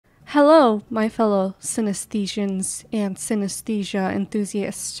Hello, my fellow synesthesians and synesthesia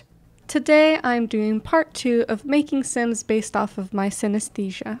enthusiasts. Today I'm doing part 2 of making sims based off of my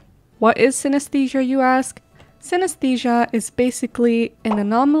synesthesia. What is synesthesia, you ask? Synesthesia is basically an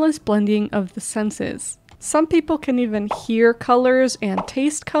anomalous blending of the senses. Some people can even hear colors and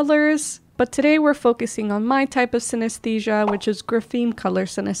taste colors, but today we're focusing on my type of synesthesia, which is grapheme color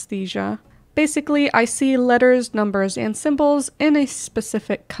synesthesia. Basically, I see letters, numbers, and symbols in a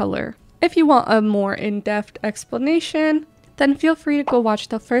specific color. If you want a more in-depth explanation, then feel free to go watch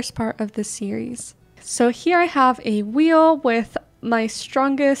the first part of this series. So here I have a wheel with my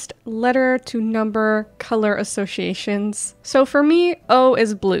strongest letter to number color associations. So for me, O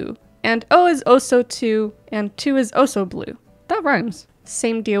is blue, and O is also 2, and 2 is also blue. That rhymes.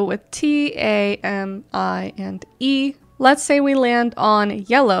 Same deal with T, A, M, I, and E. Let's say we land on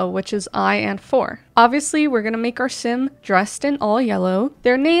yellow, which is I and 4. Obviously, we're gonna make our sim dressed in all yellow.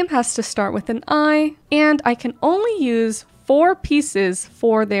 Their name has to start with an I, and I can only use 4 pieces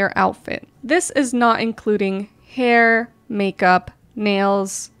for their outfit. This is not including hair, makeup,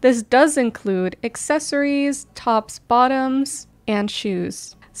 nails. This does include accessories, tops, bottoms, and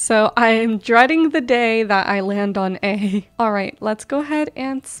shoes. So I am dreading the day that I land on A. All right, let's go ahead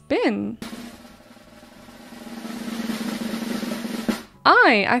and spin.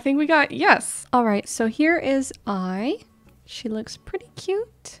 I think we got yes. All right, so here is I. She looks pretty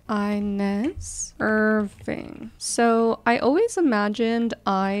cute. Inez Irving. So I always imagined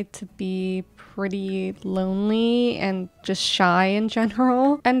I to be pretty lonely and just shy in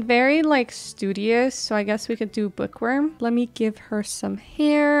general and very like studious, so I guess we could do bookworm. Let me give her some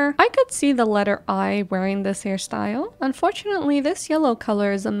hair. I could see the letter I wearing this hairstyle. Unfortunately, this yellow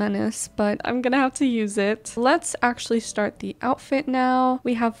color is a menace, but I'm gonna have to use it. Let's actually start the outfit now.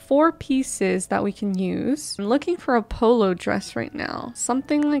 We have 4 pieces that we can use. I'm looking for a polo dress right now.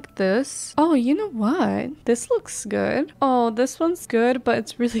 Something like this. Oh, you know what? This looks good. Oh, this one's good, but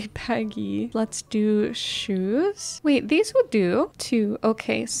it's really baggy. Let's do shoes. Wait, these would do. 2.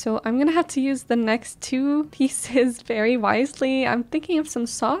 Okay, so I'm gonna have to use the next 2 pieces very wisely. I'm thinking of some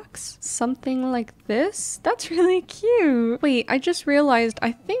socks. Something like this. That's really cute. Wait, I just realized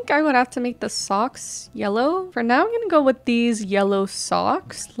I think I would have to make the socks yellow. For now, I'm gonna go with these yellow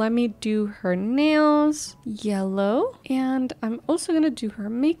socks. Let me do her nails. Yellow. And I'm also gonna do her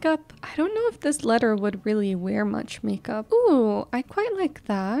makeup. I don't know if this letter would really wear much makeup. Ooh, I quite like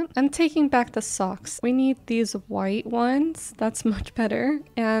that. I'm taking back the socks. We need these white ones. That's much better.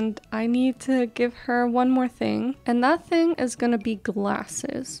 And I need to give her one more thing. And that thing is gonna be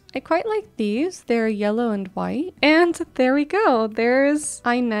glasses. I quite like these. They're yellow and white. And there we go. There's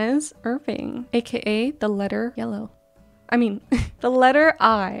Inez Irving, aka the letter yellow. I mean, the letter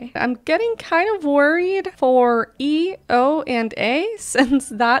I. I'm getting kind of worried for E, O, and A since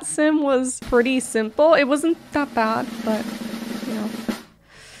that sim was pretty simple. It wasn't that bad, but you know.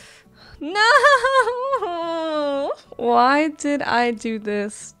 No! Why did I do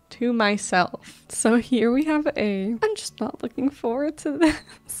this to myself? So here we have A. I'm just not looking forward to this.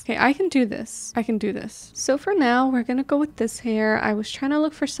 Okay, I can do this. I can do this. So for now, we're gonna go with this hair. I was trying to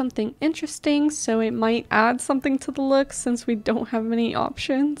look for something interesting, so it might add something to the look since we don't have many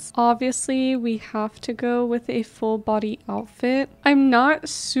options. Obviously, we have to go with a full body outfit. I'm not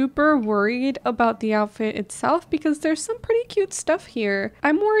super worried about the outfit itself because there's some pretty cute stuff here.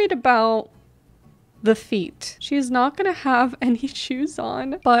 I'm worried about the feet. She's not gonna have any shoes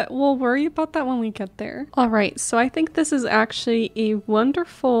on, but we'll worry about that when we get there. All right, so I think this is actually a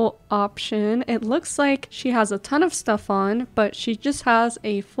wonderful option. It looks like she has a ton of stuff on, but she just has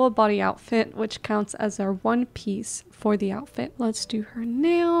a full body outfit, which counts as our one piece for the outfit. Let's do her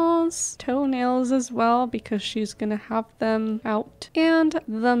nails, toenails as well, because she's gonna have them out, and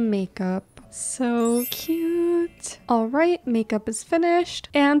the makeup. So cute. All right, makeup is finished.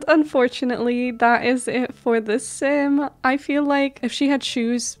 And unfortunately, that is it for this sim. I feel like if she had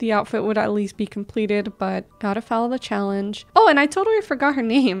shoes, the outfit would at least be completed, but gotta follow the challenge. Oh, and I totally forgot her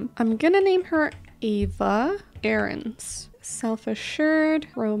name. I'm gonna name her Ava Aarons. Self-assured,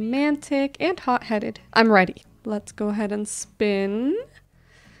 romantic, and hot-headed. I'm ready. Let's go ahead and spin.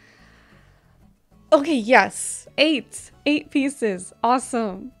 Okay, yes, 8 pieces.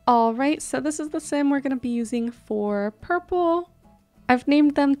 Awesome. All right, so this is the sim we're going to be using for purple. I've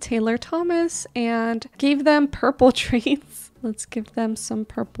named them Taylor Thomas and gave them purple traits. Let's give them some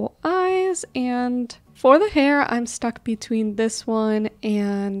purple eyes and For the hair, I'm stuck between this one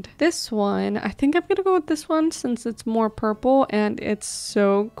and this one. I think I'm gonna go with this one since it's more purple and it's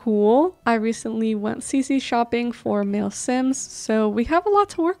so cool. I recently went CC shopping for male Sims, so we have a lot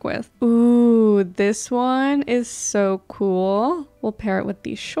to work with. Ooh, this one is so cool. We'll pair it with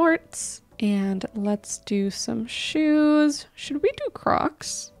these shorts. And let's do some shoes. Should we do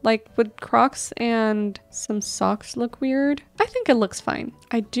Crocs? Like, would Crocs and some socks look weird? I think it looks fine.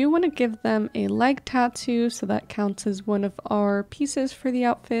 I do want to give them a leg tattoo, so that counts as one of our pieces for the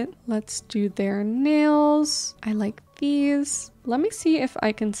outfit. Let's do their nails. I like these. Let me see if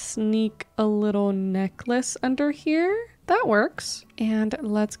I can sneak a little necklace under here. That works. And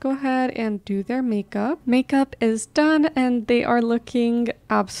let's go ahead and do their makeup. Makeup is done and they are looking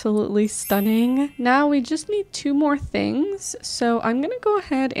absolutely stunning. Now we just need 2 more things. So I'm gonna go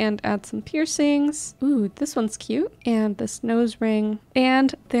ahead and add some piercings. Ooh, this one's cute. And this nose ring.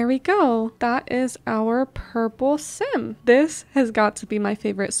 And there we go. That is our purple sim. This has got to be my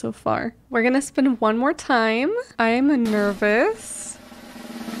favorite so far. We're gonna spin one more time. I am nervous.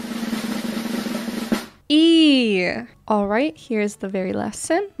 All right, here's the very last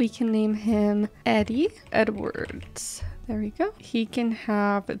sim. We can name him Eddie Edwards. There we go. He can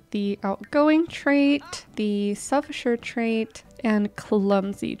have the outgoing trait, the self-assured trait, and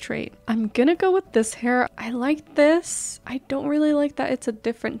clumsy trait. I'm gonna go with this hair. I like this. I don't really like that it's a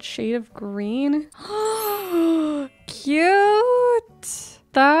different shade of green. Cute!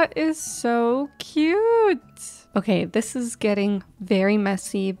 That is so cute. Okay, this is getting very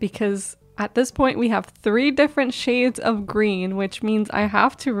messy because at this point, we have 3 different shades of green, which means I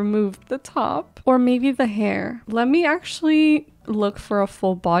have to remove the top or maybe the hair. Let me actually look for a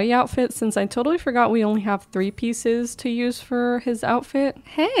full body outfit since I totally forgot we only have 3 pieces to use for his outfit.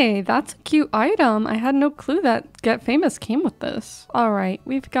 Hey, that's a cute item. I had no clue that Get Famous came with this. All right,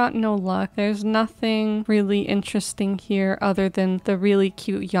 we've got no luck. There's nothing really interesting here other than the really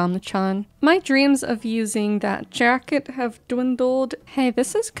cute Yamcha-chan. My dreams of using that jacket have dwindled. Hey,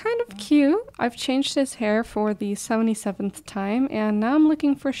 this is kind of cute. I've changed his hair for the 77th time and now I'm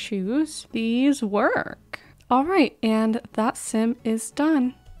looking for shoes. These work. All right, and that sim is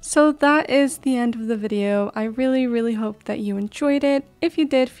done. So that is the end of the video. I really hope that you enjoyed it. If you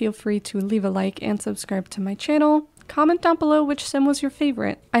did, feel free to leave a like and subscribe to my channel. Comment down below which sim was your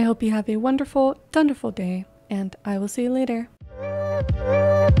favorite. I hope you have a wonderful, wonderful day, and I will see you later.